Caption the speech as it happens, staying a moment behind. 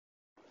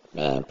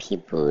Man,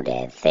 people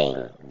that think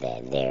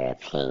that their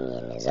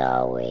opinion is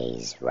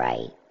always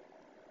right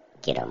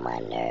get on my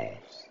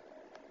nerves.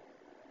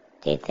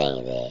 They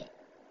think that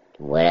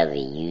whatever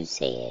you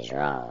say is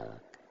wrong,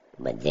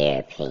 but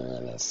their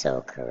opinion is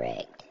so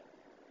correct.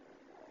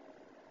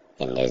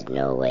 And there's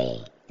no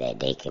way that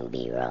they can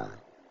be wrong.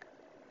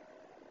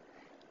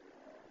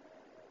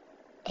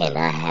 And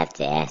I have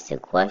to ask the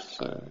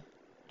question,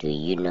 do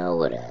you know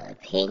what an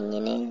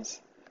opinion is?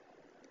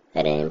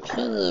 That an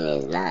opinion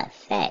is not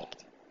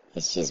fact.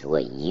 It's just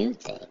what you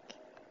think.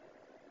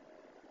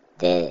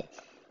 That,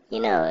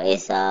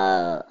 it's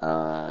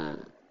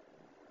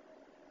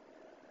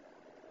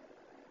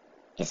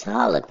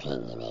all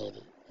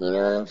opinionated. You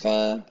know what I'm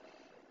saying?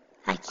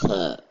 I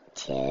can't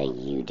tell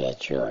you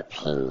that your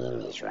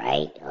opinion is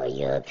right or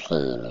your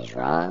opinion is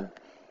wrong.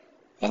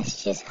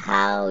 That's just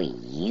how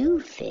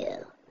you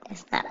feel.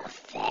 That's not a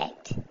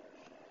fact.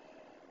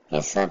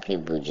 And some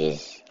people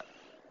just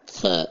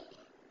can't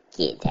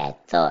get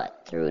that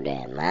thought through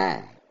their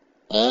mind.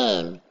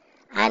 And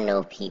I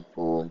know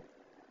people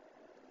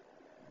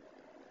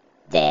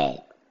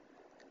that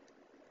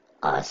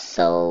are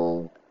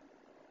so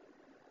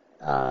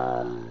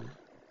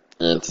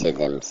into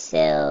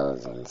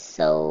themselves and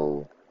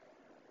so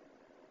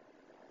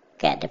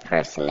got the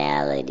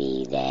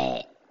personality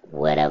that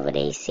whatever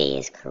they say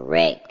is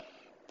correct,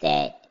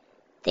 that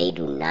they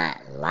do not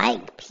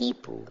like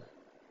people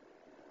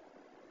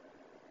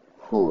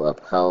who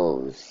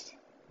oppose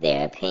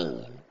their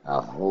opinion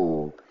or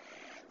who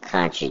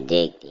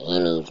contradict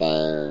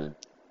anything,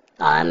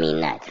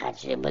 not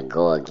contradict, but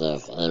go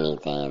against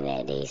anything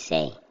that they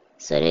say.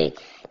 So they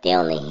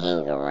only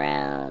hang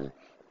around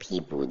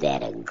people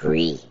that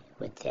agree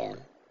with them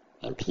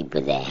and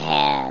people that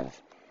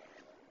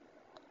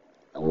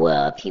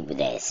people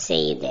that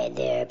say that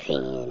their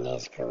opinion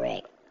is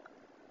correct.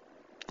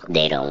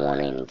 They don't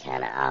want any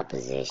kind of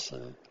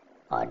opposition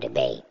or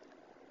debate.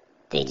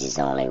 They just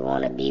only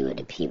want to be with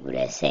the people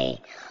that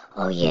say,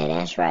 oh yeah,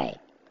 that's right.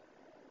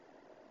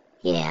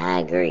 Yeah, I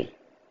agree.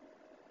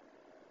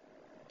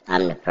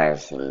 I'm the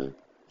person,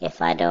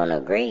 if I don't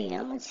agree,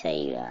 I'm going to tell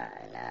you,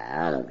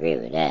 I don't agree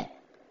with that.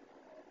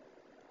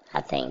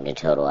 I think the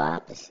total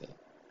opposite.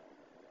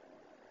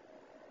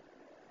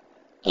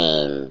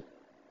 And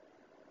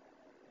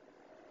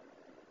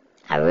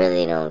I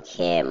really don't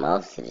care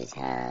most of the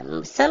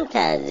time.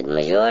 Sometimes, the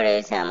majority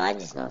of the time, I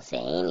just don't say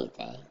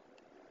anything.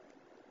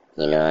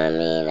 You know what I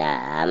mean?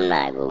 I'm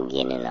not going to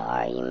get in an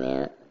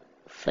argument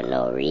for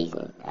no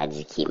reason. I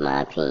just keep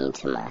my opinion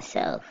to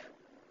myself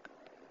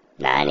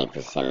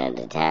 90% of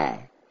the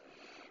time.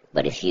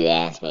 But if you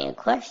ask me a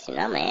question,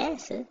 I'm going to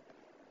answer.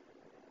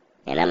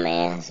 And I'm going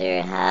to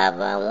answer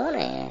however I want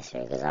to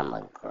answer, because I'm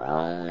a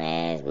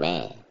grown-ass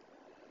man.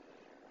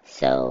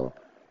 So,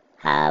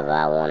 however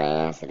I want to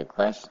answer the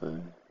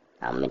question,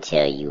 I'm going to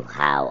tell you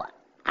how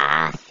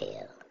I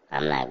feel.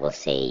 I'm not going to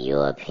say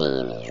your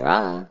opinion is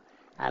wrong.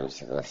 I'm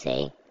just going to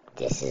say,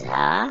 this is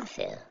how I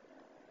feel.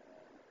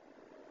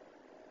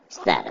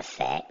 It's not a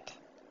fact.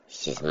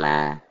 It's just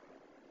my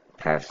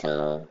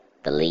personal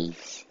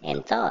beliefs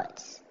and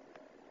thoughts.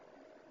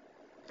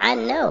 I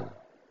know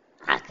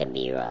I could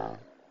be wrong.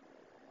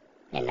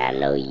 And I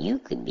know you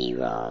could be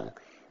wrong.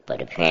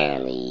 But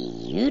apparently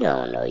you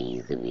don't know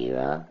you could be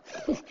wrong.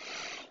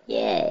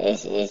 Yeah,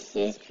 it's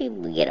just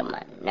people get on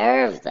my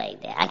nerves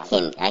like that. I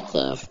can't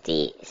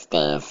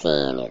stand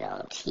seeing it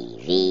on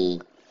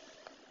TV.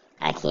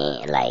 I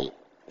can't, like,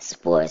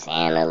 sports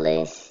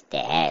analysts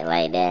that act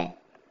like that.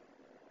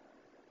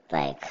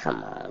 Like,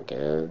 come on,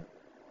 dude.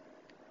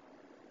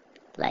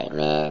 Like,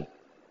 man,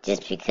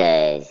 just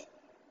because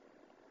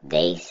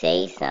they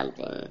say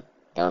something,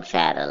 don't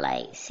try to,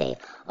 like, say,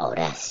 oh,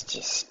 that's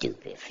just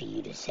stupid for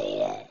you to say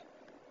that.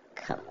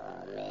 Come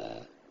on,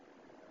 man.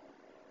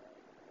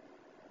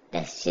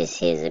 That's just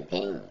his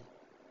opinion.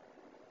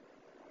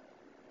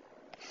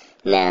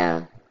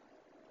 Now,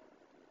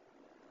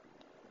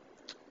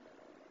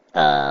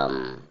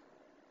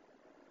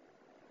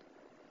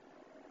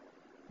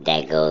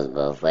 that goes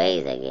both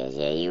ways, I guess.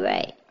 Yeah, you're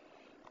right.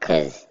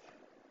 Because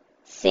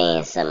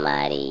saying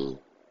somebody's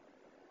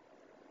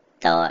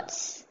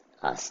thoughts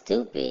are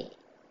stupid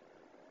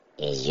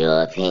is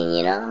your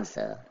opinion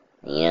also.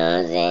 You know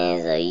what I'm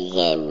saying? So you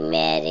can't be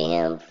mad at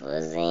him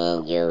for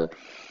saying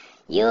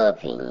your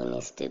opinion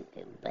is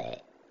stupid.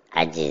 But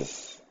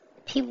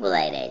people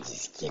like that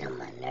just get on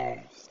my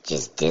nerves.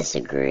 Just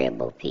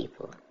disagreeable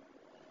people.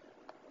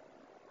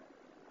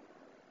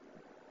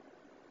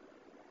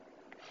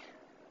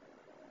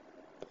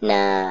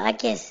 Nah, I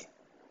guess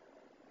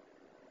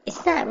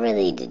it's not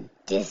really the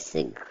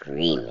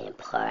disagreement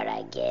part,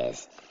 I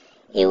guess.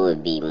 It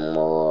would be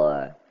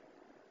more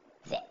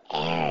the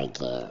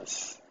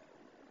arrogance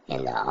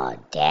and the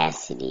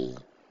audacity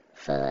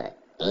for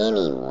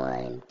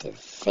anyone to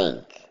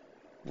think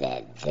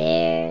that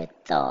their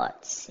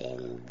thoughts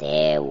and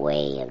their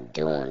way of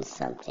doing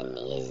something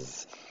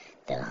is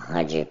the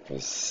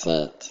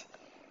 100%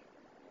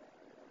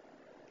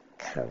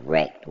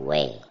 correct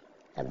way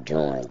of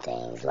doing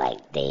things,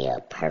 like they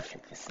are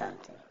perfect or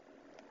something.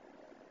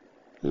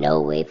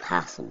 No way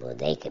possible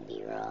they could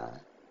be wrong.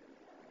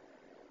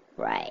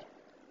 Right.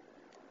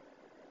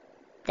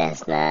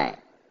 That's not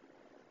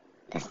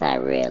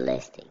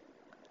realistic.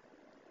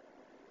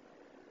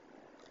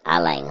 I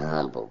like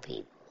humble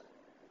people.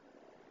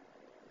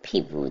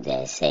 People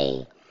that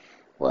say,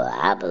 well,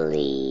 I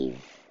believe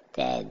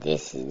that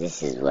this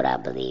is what I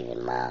believe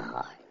in my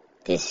heart.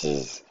 This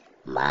is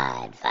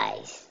my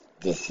advice.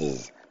 This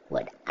is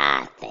what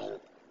I think.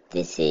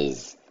 This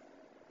is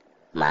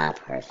my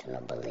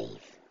personal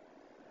belief.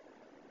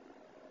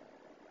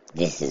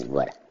 This is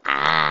what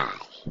I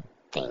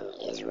think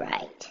is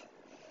right.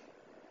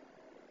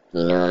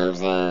 You know what I'm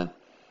saying?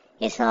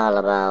 It's all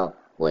about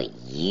what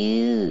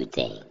you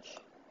think.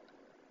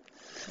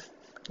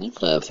 You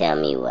can't tell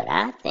me what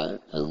I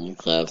think, and you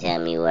can't tell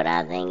me what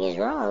I think is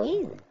wrong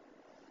either.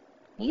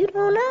 You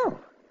don't know.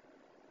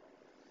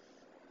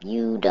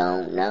 You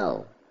don't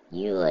know.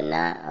 You are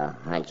not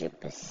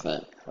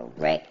 100%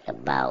 correct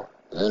about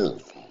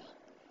anything,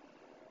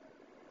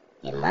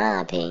 in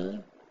my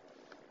opinion.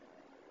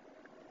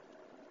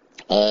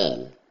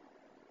 And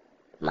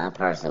my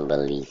personal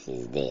belief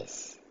is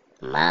this.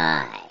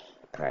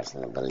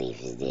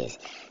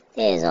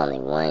 There's only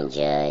one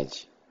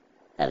judge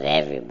of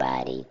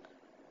everybody,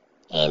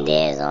 and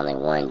there's only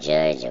one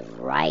judge of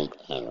right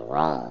and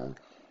wrong,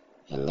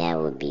 and that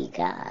would be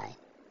God.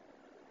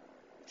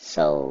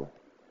 So,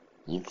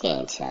 you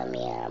can't tell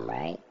me I'm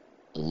right,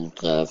 and you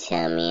can't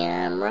tell me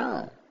I'm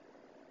wrong.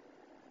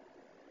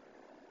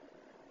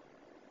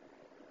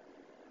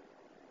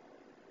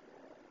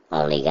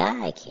 Only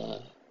God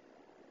can.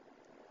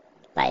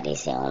 Like they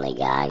say, only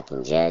God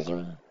can judge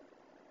me.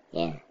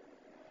 Yeah.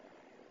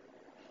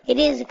 It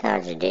is a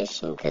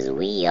contradiction because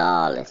we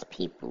all as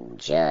people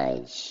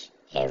judge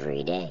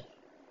every day.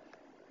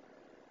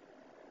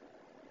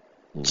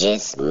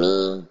 Just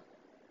me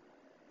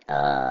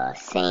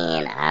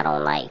saying I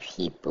don't like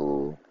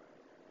people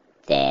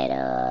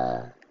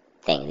that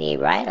think they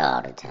right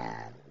all the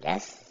time.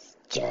 That's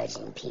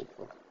judging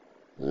people.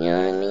 You know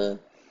what I mean?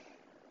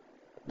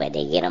 But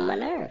they get on my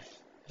nerves.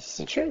 It's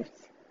the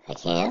truth. I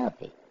can't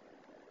help it.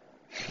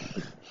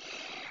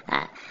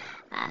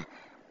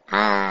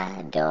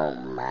 I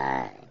don't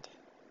mind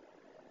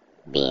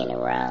being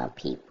around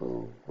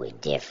people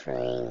with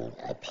differing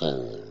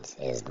opinions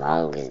as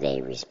long as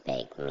they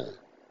respect me.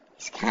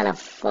 It's kind of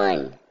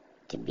fun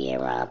to be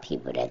around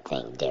people that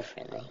think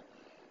differently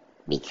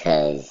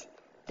because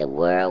the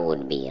world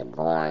would be a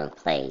boring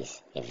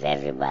place if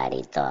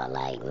everybody thought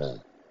like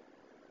me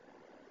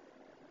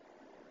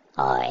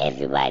or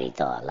everybody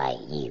thought like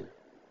you.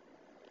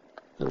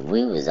 If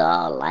we was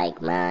all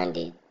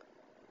like-minded,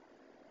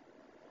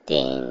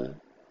 then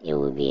it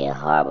would be a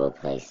horrible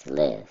place to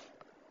live.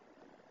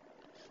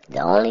 The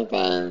only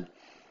thing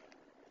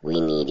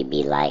we need to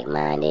be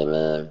like-minded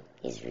in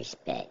is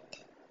respect.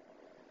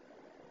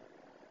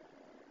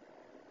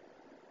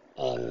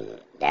 And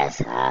that's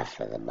how I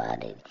feel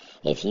about it.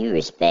 If you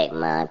respect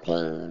my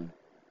opinion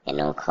and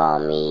don't call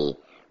me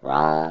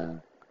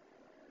wrong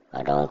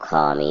or don't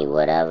call me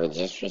whatever,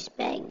 just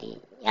respect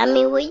it. I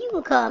mean, well, you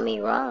can call me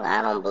wrong.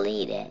 I don't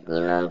believe that. You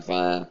know what I'm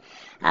saying?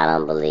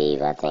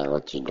 I think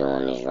what you're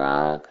doing is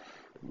wrong.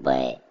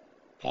 But,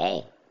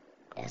 hey,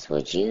 that's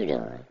what you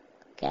doing.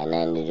 Got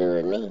nothing to do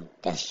with me.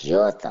 That's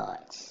your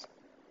thoughts.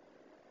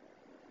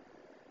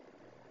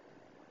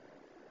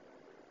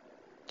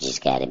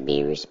 Just gotta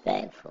be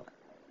respectful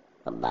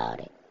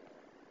about it.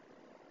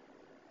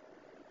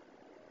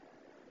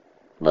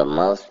 But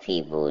most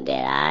people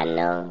that I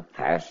know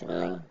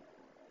personally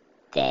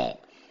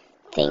that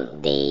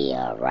think they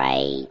are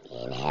right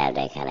and have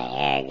that kind of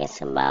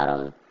arrogance about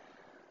them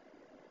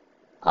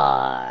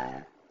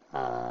are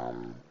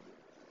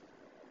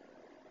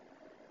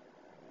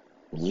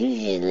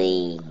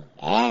usually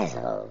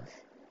assholes.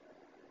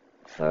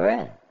 For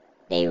real.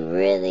 They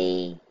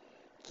really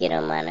get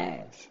on my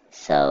nerves.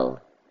 So,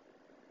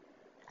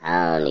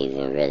 I don't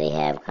even really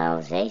have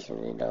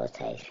conversations with those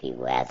types of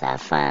people after I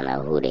find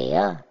out who they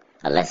are.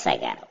 Unless I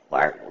gotta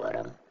work with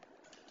them.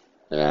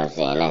 You know what I'm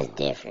saying? That's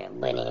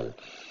different. But in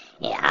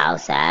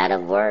outside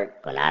of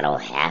work, when I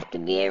don't have to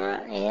be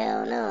around,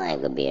 hell no, I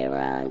ain't gonna be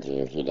around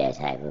you if you're that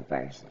type of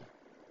person.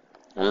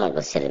 I'm not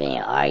gonna sit up there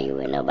and argue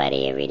with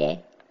nobody every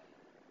day.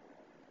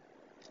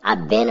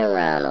 I've been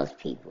around those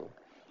people.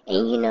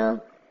 And you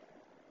know,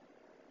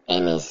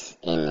 and it's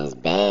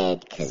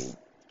bad cause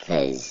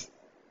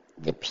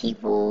the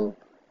people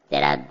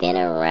that I've been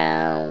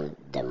around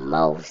the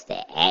most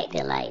that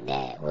acted like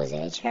that was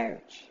at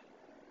church.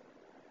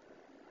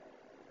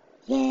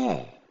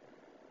 Yeah.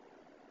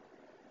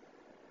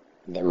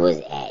 That was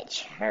at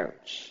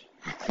church.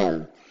 I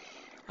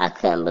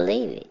couldn't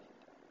believe it.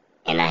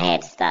 And I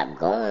had to stop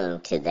going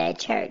to that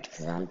church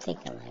because I'm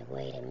thinking like,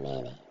 wait a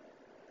minute.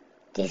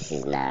 This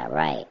is not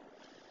right.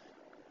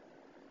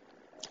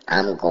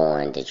 I'm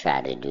going to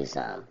try to do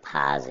something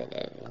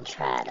positive and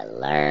try to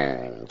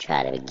learn and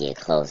try to get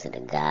closer to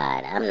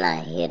God. I'm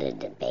not here to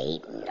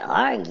debate and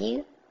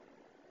argue.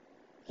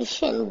 It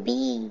shouldn't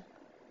be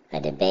a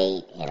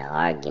debate and an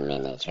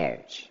argument at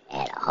church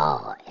at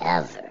all,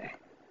 ever.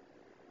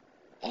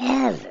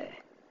 ever.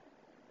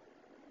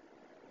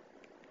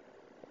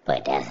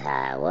 But that's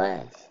how it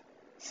was.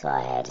 So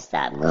I had to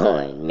stop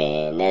going,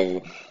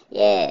 man.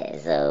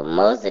 So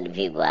most of the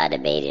people I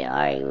debated and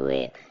argued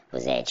with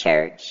was at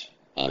church,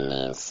 and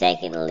then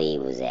secondly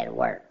was at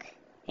work,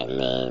 and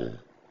then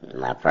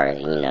my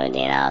person,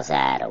 then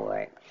outside of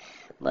work.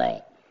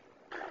 But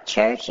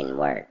church and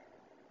work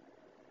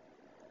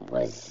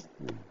was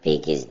the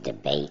biggest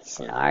debates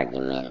and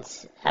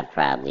arguments I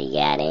probably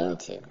got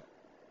into.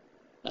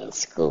 In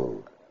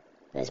school,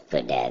 let's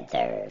put that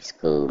third.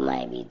 School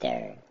might be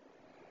third.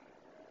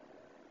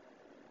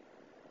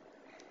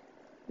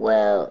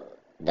 Well,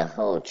 the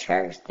whole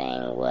church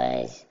thing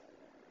was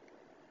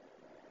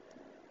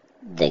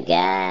the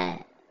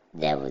guy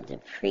that was the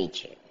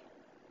preacher.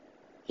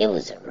 It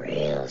was a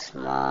real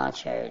small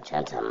church.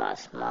 I'm talking about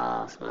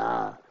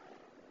small.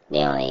 They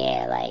only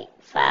had like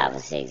 5 or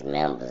 6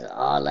 members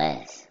or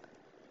less.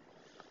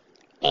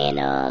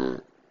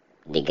 And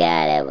the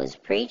guy that was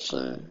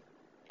preaching,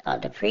 or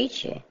the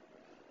preacher,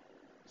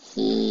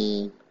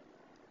 he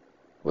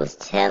was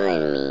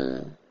telling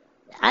me,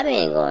 I've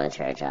been going to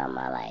church all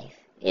my life.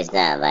 It's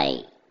not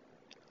like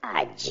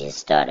I just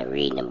started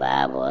reading the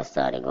Bible or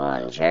started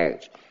going to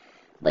church.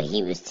 But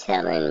he was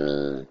telling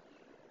me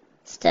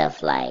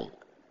stuff like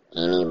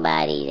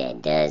anybody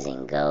that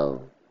doesn't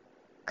go,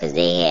 because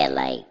they had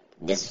like,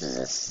 this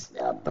was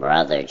a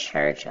brother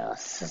church or a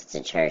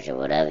sister church or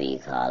whatever you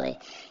call it.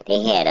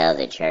 They had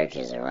other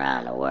churches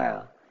around the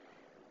world.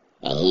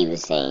 And he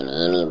was saying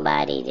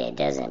anybody that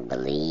doesn't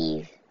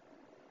believe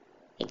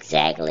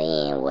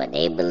exactly in what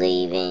they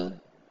believe in,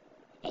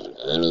 and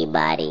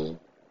anybody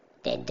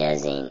that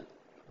doesn't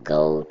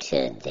go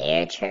to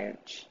their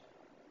church,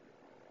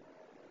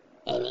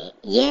 and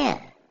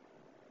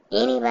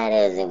anybody that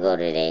doesn't go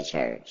to their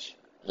church,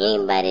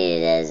 anybody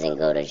that doesn't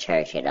go to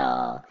church at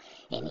all,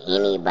 and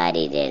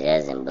anybody that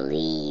doesn't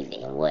believe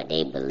in what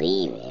they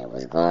believe in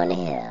was going to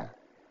hell.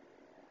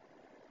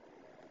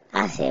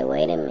 I said,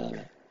 wait a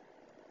minute.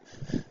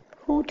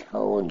 Who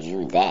told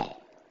you that?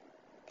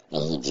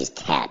 And he just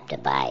tapped the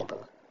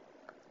Bible.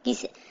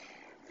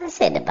 I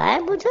said, the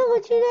Bible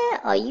told you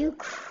that? Are you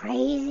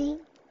crazy?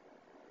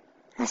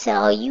 I said,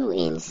 are you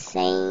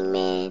insane,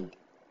 man?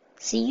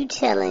 So you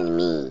telling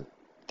me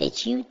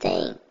that you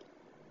think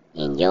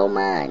in your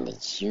mind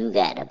that you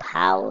got the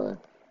power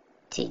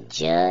to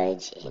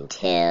judge and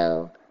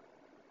tell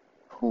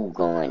who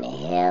going to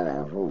hell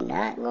and who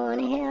not going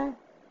to hell?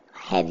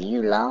 Have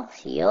you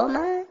lost your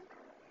mind?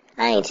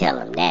 I ain't tell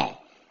him that,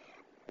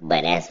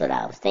 but that's what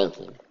I was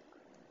thinking.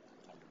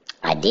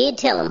 I did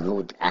tell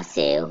him I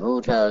said,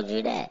 who told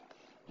you that?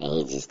 And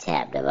he just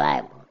tapped the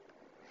Bible.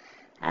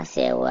 I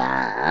said, well,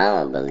 I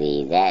don't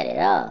believe that at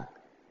all.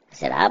 I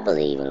said, I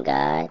believe in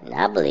God, and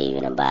I believe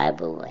in the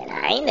Bible, and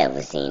I ain't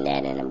never seen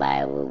that in the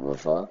Bible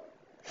before.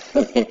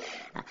 As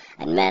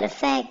a matter of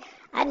fact,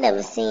 I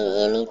never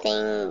seen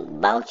anything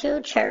about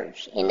your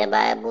church in the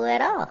Bible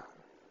at all.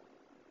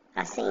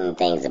 I seen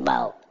things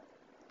about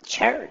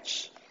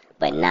church,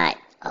 but not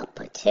a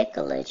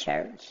particular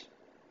church.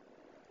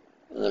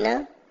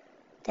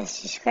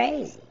 That's just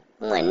crazy.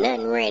 There wasn't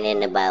nothing written in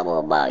the Bible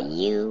about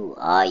you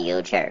or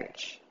your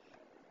church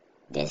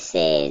that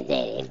says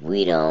that if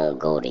we don't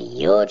go to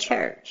your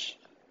church,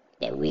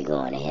 that we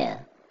going to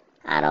hell.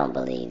 I don't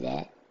believe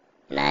that.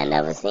 And I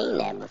never seen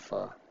that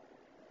before.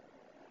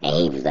 And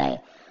he was like,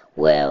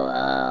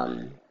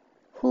 well,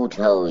 who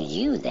told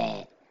you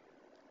that?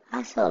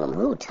 I told him,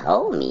 who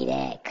told me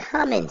that?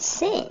 Common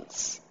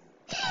sense.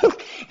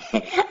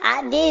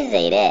 I did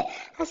say that.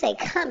 I said,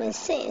 common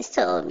sense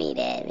told me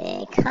that,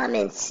 man.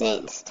 Common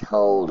sense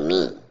told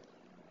me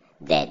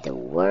that the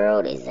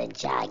world is a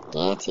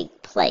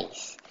gigantic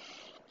place.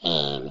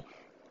 And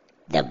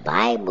the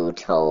Bible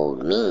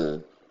told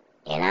me,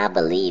 and I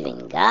believe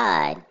in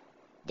God,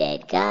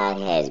 that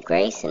God has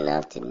grace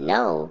enough to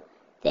know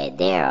that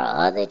there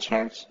are other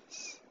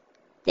churches.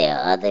 There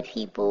are other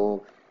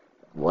people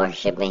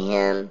worshiping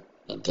Him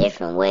in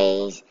different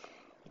ways.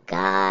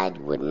 God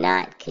would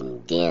not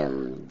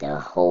condemn the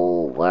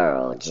whole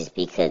world just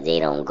because they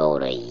don't go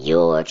to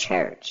your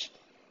church.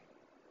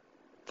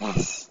 That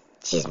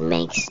just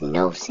makes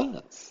no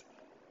sense.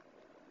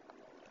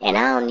 And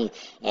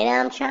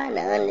I'm trying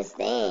to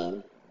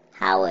understand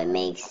how it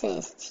makes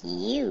sense to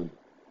you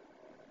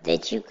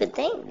that you could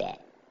think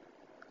that.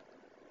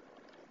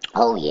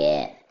 Oh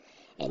yeah.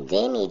 And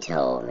then he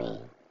told me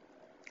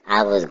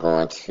I was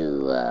going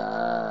to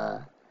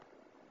a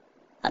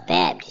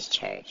Baptist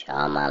church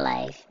all my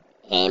life,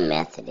 and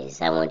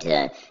Methodist. I went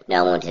to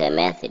a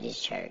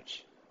Methodist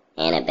church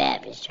and a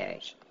Baptist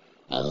church.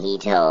 And he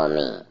told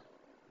me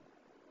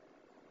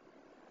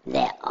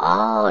that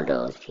all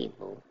those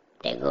people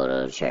that go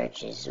to the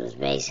churches was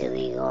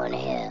basically going to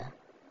hell.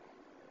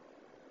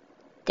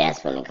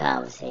 That's when the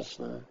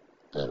conversation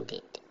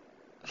ended.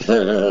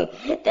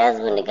 That's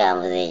when the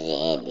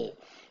conversation ended.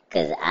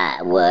 Because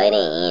it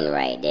didn't end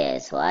right there.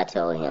 So I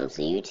told him,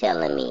 so you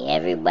telling me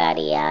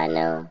everybody I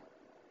know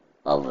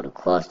over the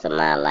course of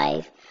my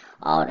life,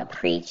 all the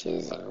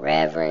preachers and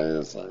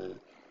reverends and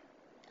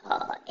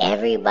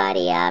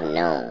Everybody I've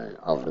known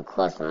over the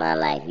course of my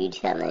life, you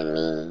telling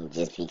me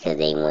just because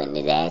they went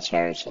to that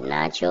church and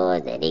not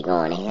yours that they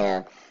going to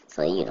hell,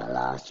 so you done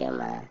lost your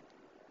mind.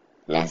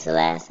 And that's the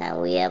last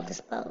time we ever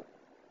spoke.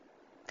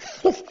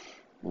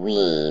 We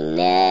ain't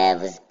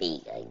never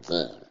speak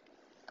again.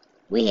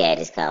 We had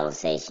this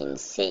conversation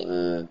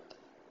sitting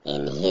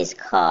in his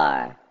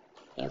car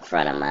in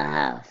front of my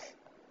house.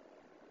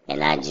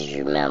 And I just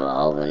remember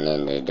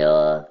opening the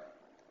door,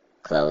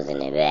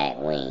 closing it back.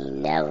 We ain't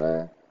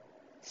never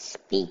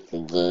speak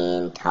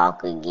again,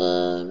 talk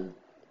again,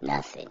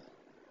 nothing.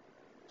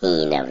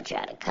 He ain't never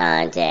tried to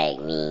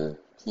contact me.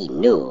 He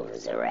knew it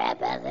was a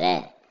wrap after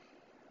that.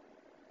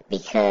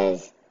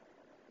 Because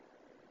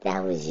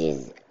that was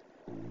just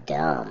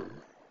dumb.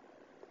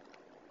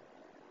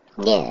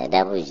 Yeah,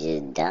 that was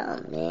just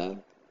dumb,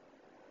 man.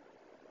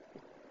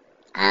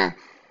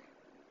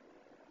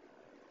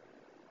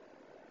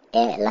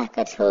 Like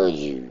I told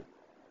you,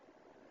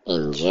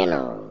 in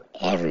general,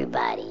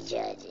 everybody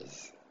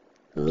judges.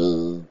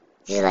 Me,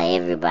 just like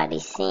everybody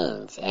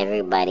sins.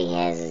 Everybody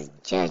has a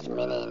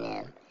judgment in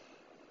them.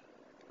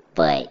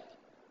 But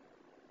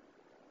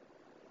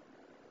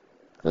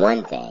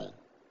one thing,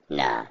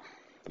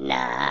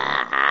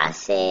 I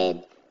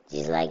said,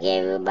 just like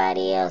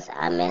everybody else,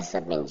 I mess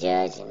up and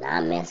judge and I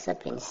mess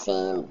up and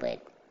sin,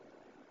 but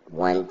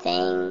one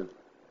thing,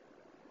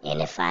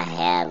 and if I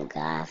have,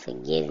 God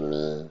forgive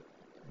me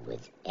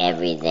with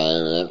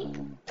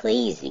everything,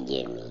 please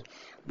forgive me.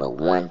 But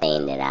one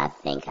thing that I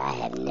think I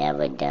have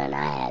never done,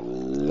 I have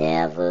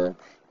never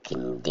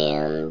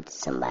condemned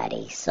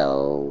somebody's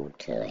soul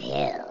to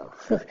hell.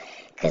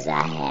 Because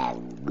I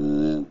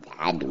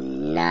do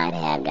not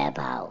have that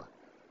power.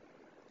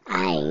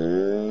 I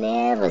ain't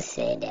never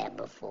said that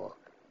before.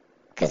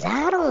 Because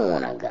I don't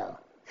want to go.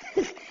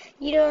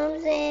 You know what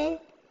I'm saying?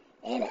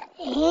 And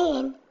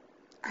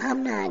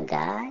I'm not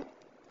God.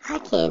 I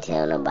can't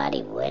tell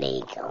nobody where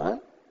they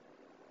going.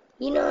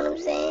 You know what I'm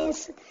saying?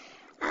 So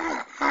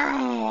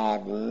I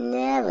have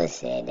never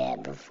said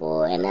that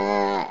before. And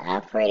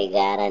I pray to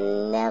God I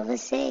never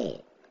said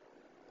it.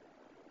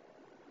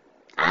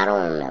 I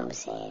don't remember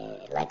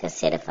saying it. Like I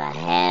said, if I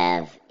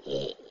have,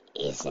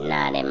 it's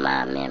not in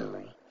my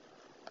memory.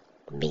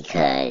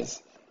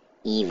 Because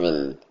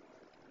even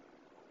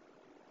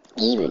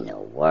the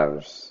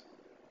worst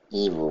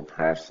evil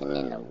person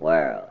in the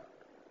world,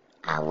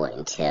 I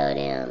wouldn't tell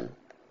them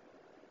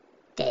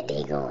that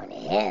they going to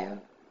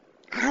hell.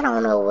 I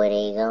don't know where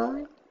they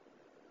going.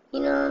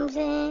 You know what I'm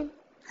saying?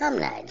 I'm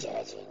not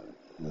judging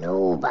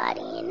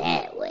nobody in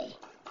that way.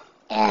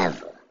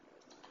 Ever.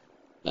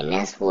 And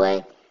that's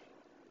what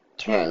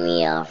turned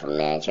me off from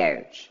that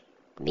church.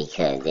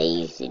 Because they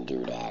used to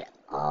do that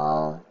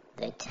all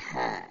the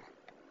time.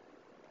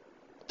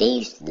 They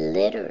used to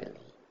literally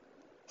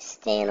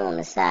stand on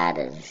the side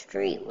of the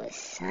street with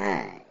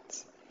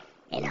signs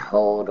and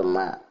hold them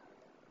up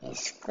and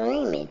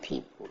scream at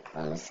people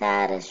on the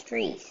side of the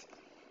streets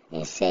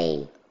and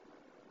say,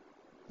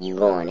 you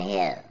going to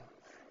hell.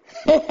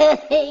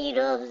 You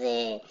know what I'm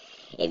saying?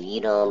 If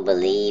you don't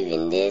believe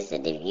in this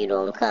and if you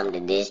don't come to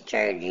this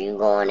church, you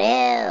going to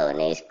hell. And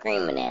they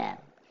screaming at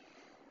them.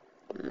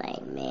 I'm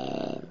like,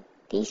 man,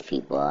 these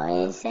people are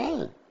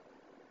insane.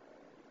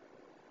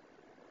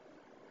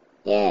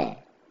 Yeah.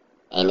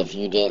 And if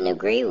you didn't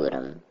agree with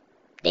them,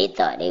 they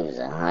thought they was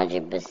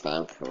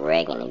 100%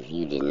 correct. And if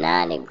you did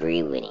not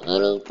agree with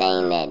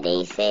anything that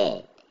they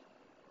said,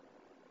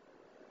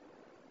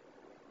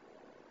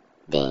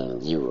 then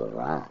you were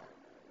wrong.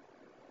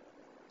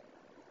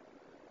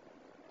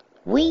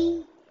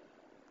 We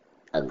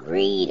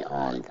agreed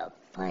on the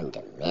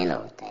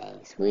fundamental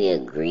things. We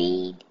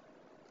agreed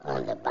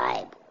on the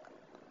Bible,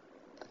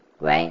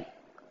 right?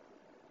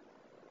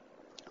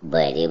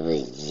 But it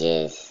was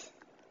just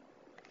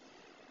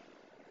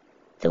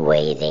the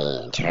way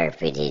they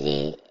interpreted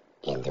it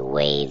and the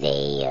way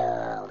they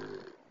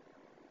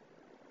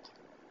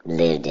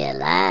lived their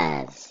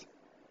lives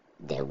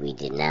that we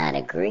did not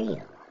agree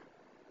on.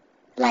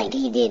 Like,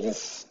 they did the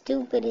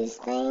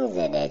stupidest things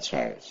at that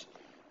church.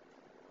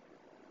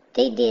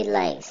 They did,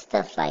 like,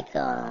 stuff like, we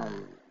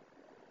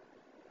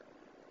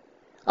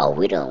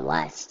don't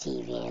watch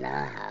TV in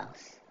our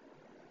house.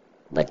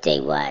 But they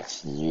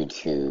watch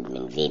YouTube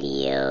and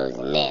videos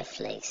and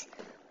Netflix.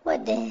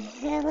 What the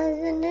hell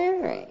is the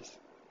difference?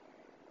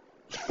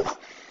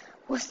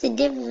 What's the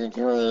difference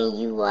between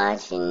you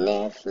watching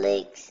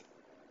Netflix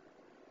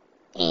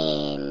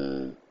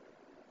and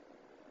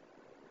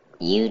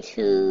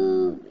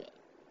YouTube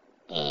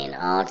and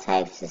all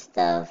types of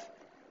stuff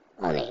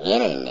on the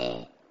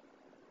internet,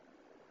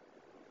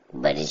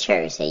 but the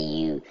church say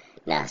you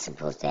not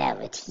supposed to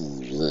have a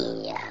TV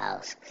in your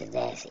house because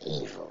that's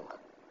evil?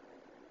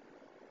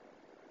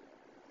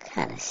 What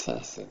kind of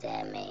sense does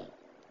that make?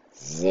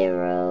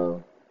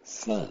 0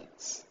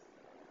 cents.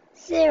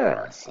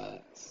 0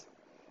 cents.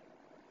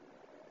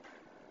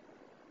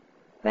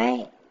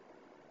 Right?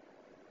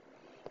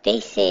 They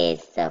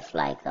said stuff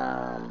like,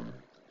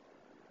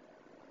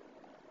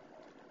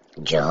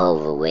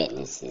 Jehovah's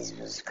Witnesses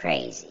was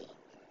crazy.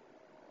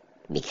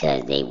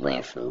 because they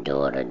went from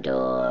door to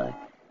door,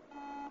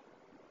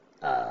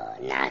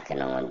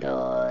 knocking on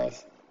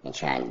doors and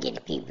trying to get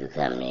the people to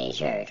come to their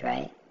church,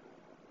 right?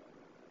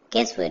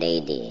 Guess what they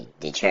did?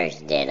 The church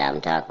that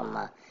I'm talking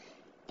about.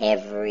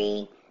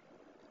 Every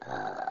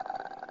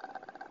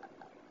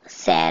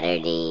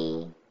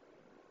Saturday,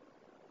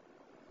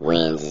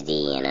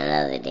 Wednesday, and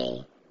another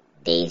day,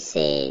 they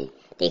said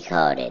they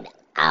called it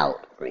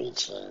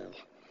outreaching.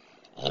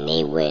 And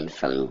they went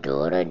from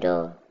door to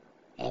door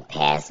and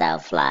passed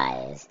out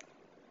flyers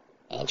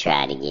and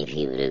tried to get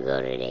people to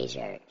go to their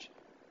church.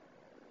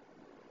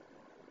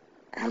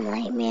 I'm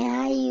like, man,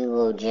 how you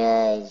go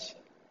judge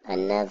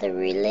another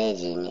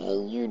religion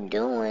and you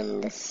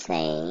doing the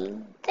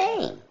same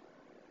thing?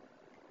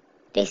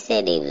 They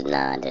said they was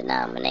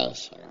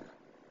non-denominational,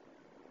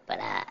 but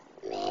I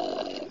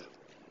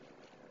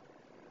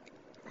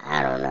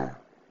don't know.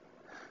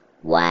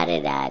 Why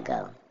did I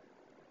go?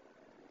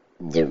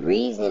 The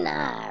reason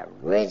I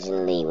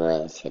originally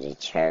went to the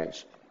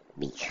church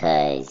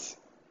because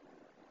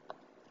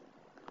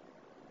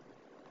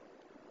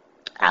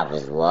I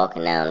was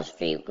walking down the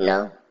street.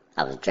 No,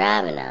 I was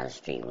driving down the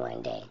street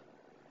one day,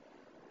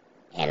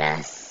 and I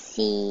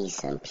see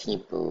some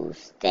people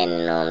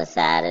standing on the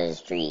side of the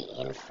street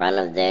in front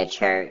of their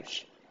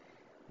church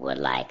with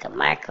like a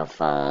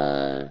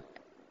microphone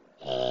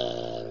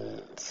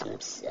and some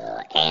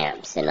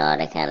amps and all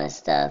that kind of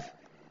stuff,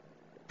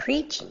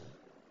 preaching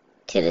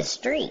to the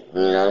street,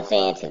 you know what I'm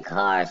saying, to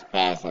cars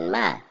passing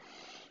by.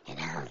 And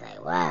I was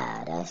like,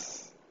 wow,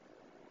 that's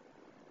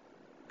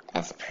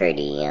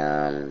pretty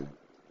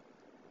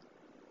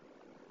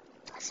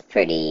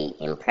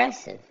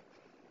impressive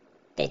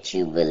that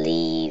you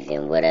believe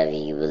in whatever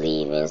you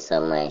believe in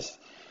so much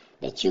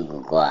that you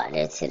could go out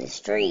there to the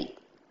street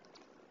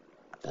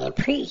and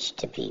preach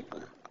to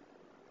people.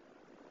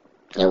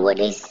 And what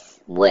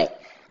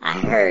I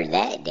heard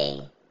that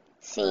day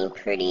seemed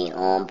pretty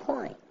on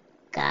point.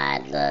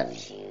 God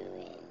loves you,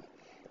 and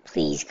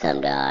please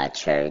come to our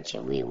church,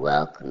 and we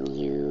welcome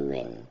you.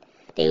 And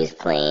they was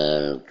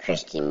playing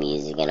Christian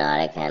music and all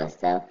that kind of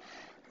stuff.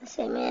 I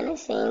said, man, it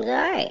seems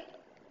alright.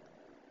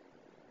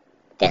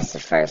 That's the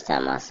first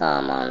time I saw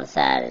him on the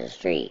side of the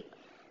street.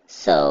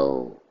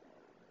 So,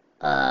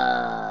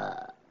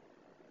 I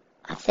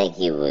think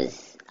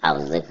I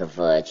was looking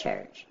for a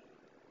church,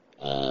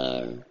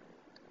 and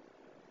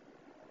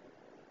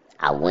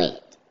I went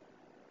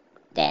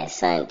that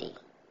Sunday.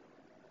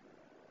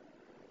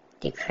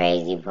 The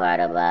crazy part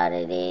about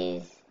it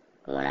is,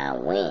 when I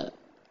went,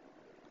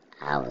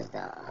 I was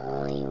the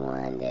only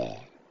one there.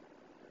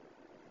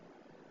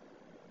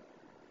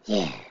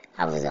 Yeah,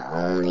 I was the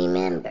only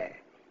member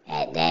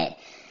at that.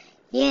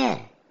 Yeah.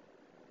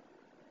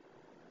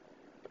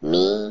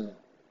 Me,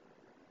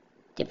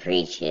 the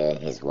preacher,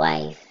 his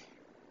wife,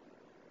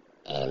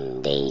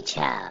 and their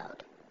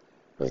child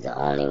was the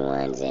only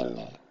ones in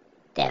there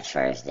that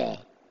first day.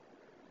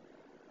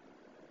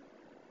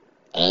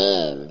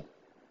 And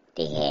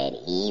they had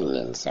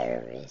evening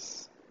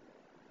service.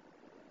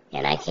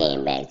 And I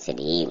came back to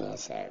the evening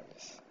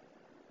service.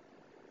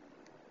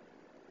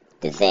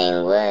 The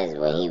thing was,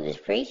 when he was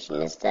preaching,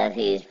 the stuff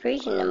he was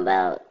preaching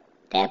about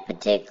that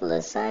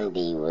particular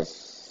Sunday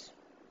was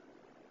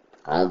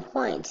on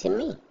point to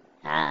me.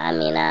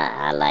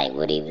 I like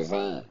what he was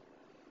saying.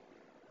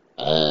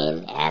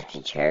 And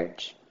after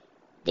church,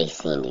 they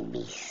seemed to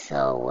be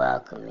so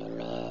welcoming,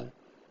 man.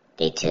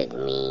 They took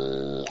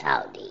me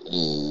out to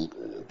eat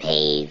and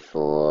paid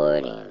for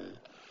it, and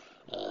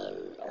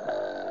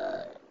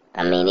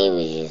it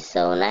was just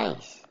so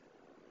nice.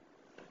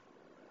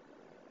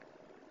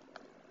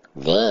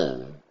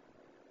 Then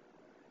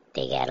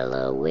they got a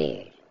little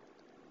weird.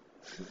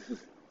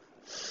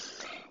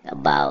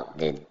 About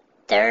the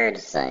third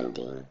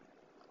Sunday,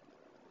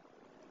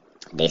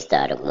 they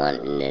started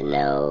wanting to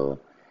know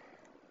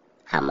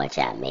how much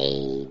I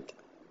made,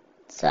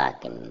 so I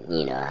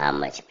can, how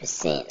much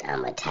percent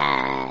I'm a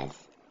tithe,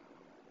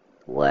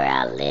 where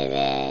I live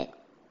at,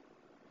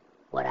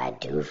 what I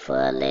do for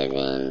a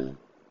living,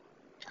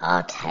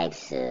 all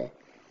types of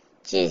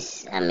they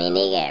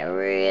got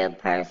real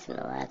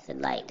personal after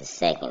like the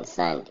second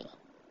Sunday.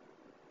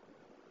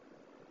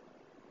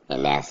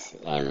 And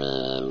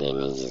then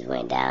it just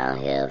went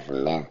downhill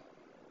from there.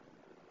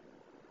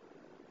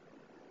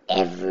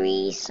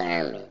 Every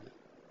sermon,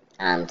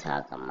 I'm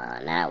talking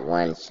about, not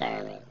one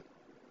sermon,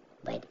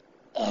 but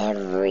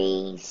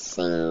every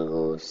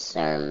single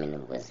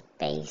sermon was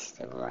based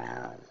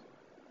around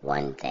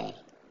one thing: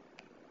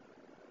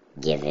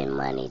 giving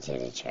money to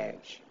the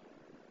church.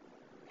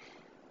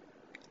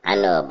 I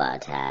know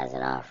about tithes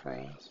and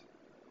offerings,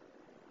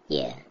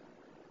 yeah,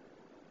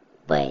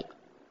 but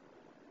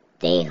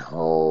they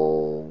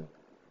whole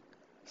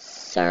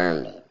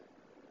sermon,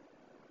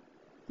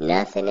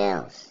 nothing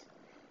else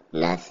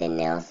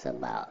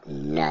about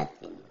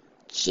nothing,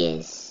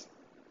 just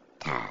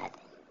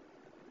tithing,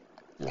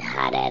 and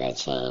how that'll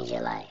change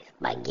your life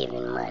by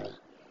giving money.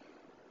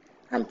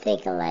 I'm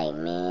thinking like,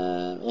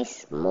 man,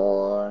 it's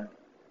more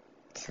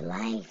to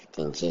life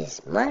than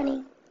just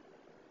money.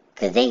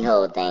 Because their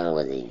whole thing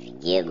was, if you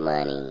give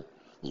money,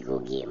 you go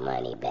get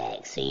money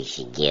back. So you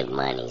should give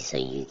money so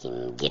you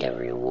can get a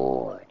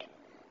reward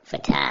for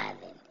tithing.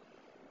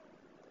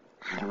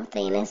 I don't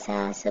think that's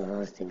how it's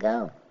supposed to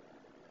go.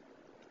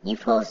 You're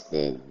supposed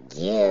to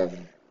give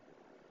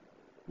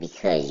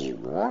because you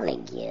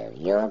want to give.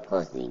 You aren't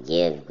supposed to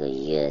give because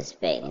you're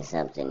expecting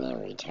something in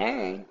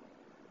return.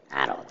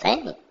 I don't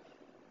think.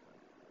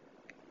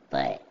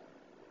 But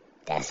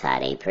that's how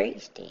they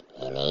preached it.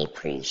 And they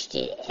preached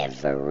it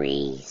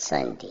every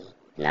Sunday.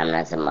 And I'm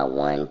not talking about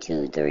 1,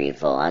 2, 3,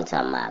 4. I'm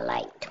talking about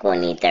like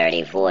 20,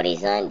 30, 40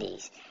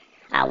 Sundays.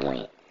 I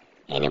went.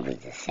 And it was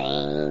the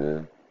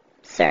same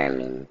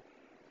sermon,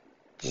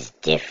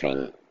 just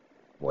different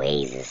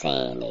ways of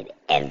saying it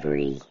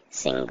every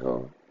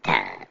single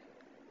time.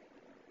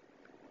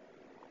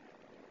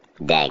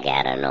 That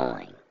got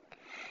annoying.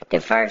 The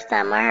first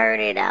time I heard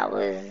it, I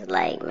was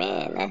like,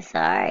 man, that's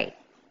alright.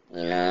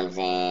 You know what I'm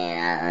saying?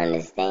 I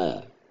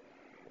understand.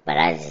 But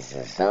I just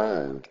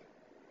assumed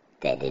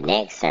that the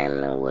next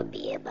sermon would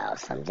be about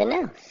something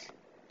else.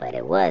 But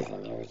it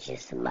wasn't. It was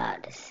just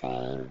about the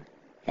same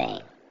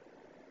thing.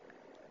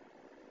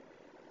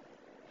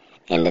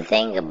 And the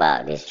thing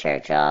about this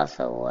church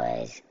also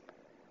was,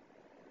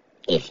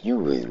 if you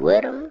was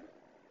with them,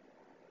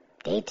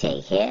 they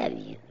take care of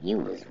you. You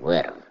was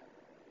with them.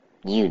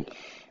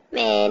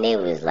 Man, it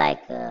was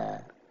like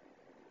a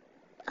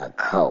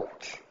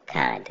cult,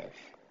 kind of.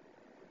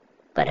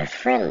 But a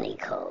friendly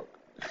cult.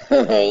 You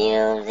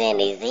know what I'm saying?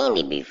 They seem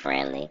to be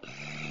friendly.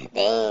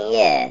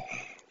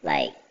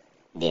 Like,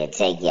 they'll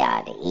take you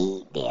out to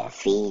eat, they'll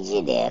feed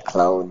you, they'll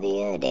clothe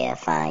you, they'll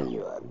find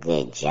you a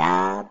good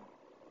job.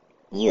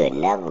 You'll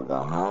never go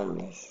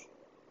homeless.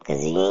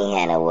 Because if you ain't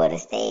had nowhere to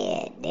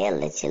stay at, they'll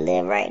let you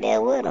live right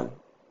there with them.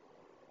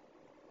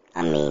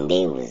 I mean,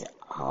 they was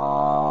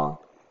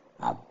all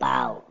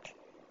about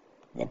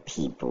the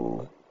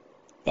people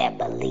that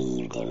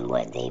believed in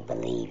what they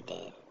believed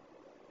in.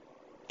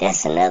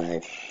 That's one of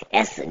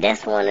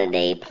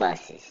their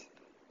pluses.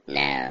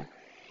 Now,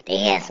 they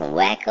had some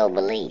wacko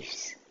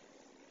beliefs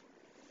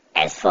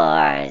as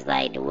far as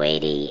like the way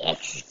they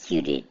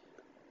executed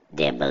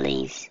their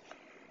beliefs,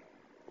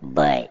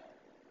 but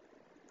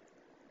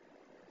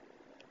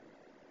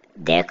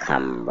their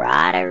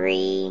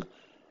camaraderie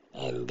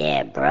and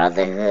their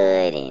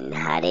brotherhood and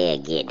how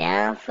they'll get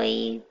down for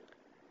you,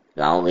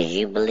 long as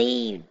you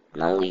believe,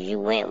 long as you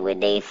went with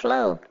their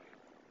flow,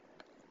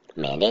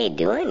 man, they'd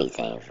do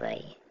anything for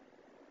you.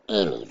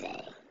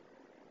 Anything.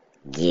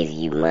 Give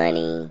you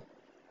money,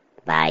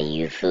 buy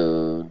you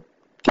food,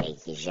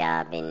 take you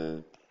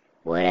shopping,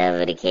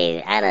 whatever the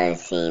case. I done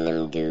seen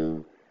them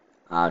do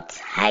all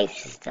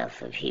types of stuff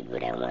for people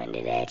that went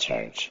to that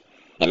church.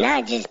 And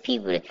not just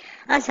people,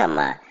 I'm talking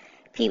about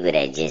people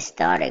that just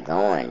started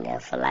going there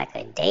for like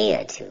a day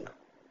or two.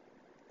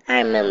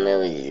 I remember it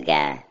was this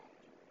guy,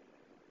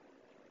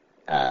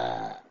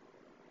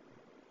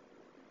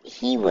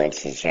 he went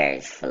to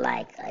church for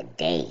like a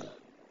day,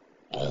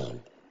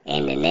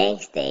 and the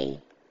next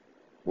day,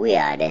 we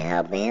ought to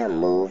help him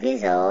move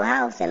his whole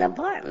house and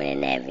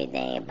apartment and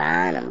everything,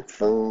 buying him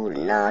food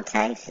and all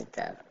types of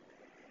stuff.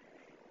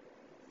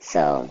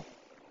 So,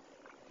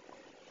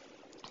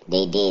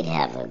 they did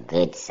have a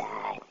good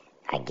side,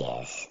 I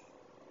guess.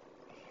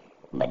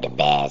 But the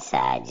bad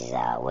side just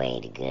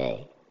outweighed the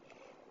good.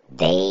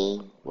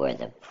 They were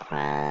the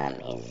prime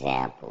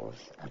examples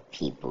of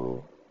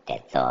people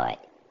that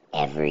thought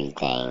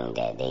everything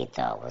that they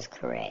thought was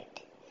correct.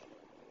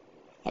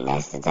 And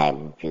that's the type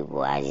of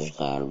people I just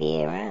can't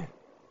be around.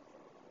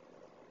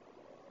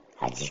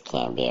 I just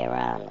can't be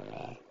around them,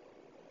 man.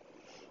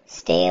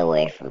 Stay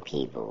away from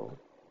people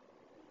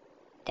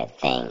that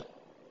think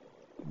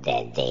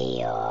that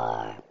they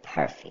are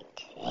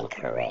perfect and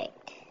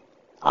correct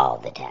all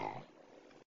the time.